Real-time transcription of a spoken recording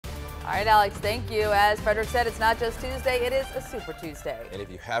All right, Alex, thank you. As Frederick said, it's not just Tuesday, it is a Super Tuesday. And if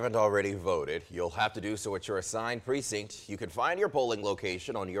you haven't already voted, you'll have to do so at your assigned precinct. You can find your polling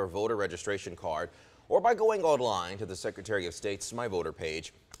location on your voter registration card or by going online to the Secretary of State's My Voter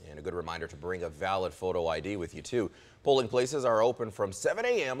page. And a good reminder to bring a valid photo ID with you, too. Polling places are open from 7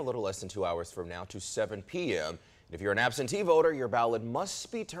 a.m., a little less than 2 hours from now, to 7 p.m. And if you're an absentee voter, your ballot must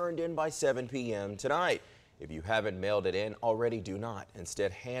be turned in by 7 p.m. tonight. If you haven't mailed it in already, do not.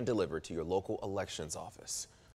 Instead, hand deliver to your local elections office.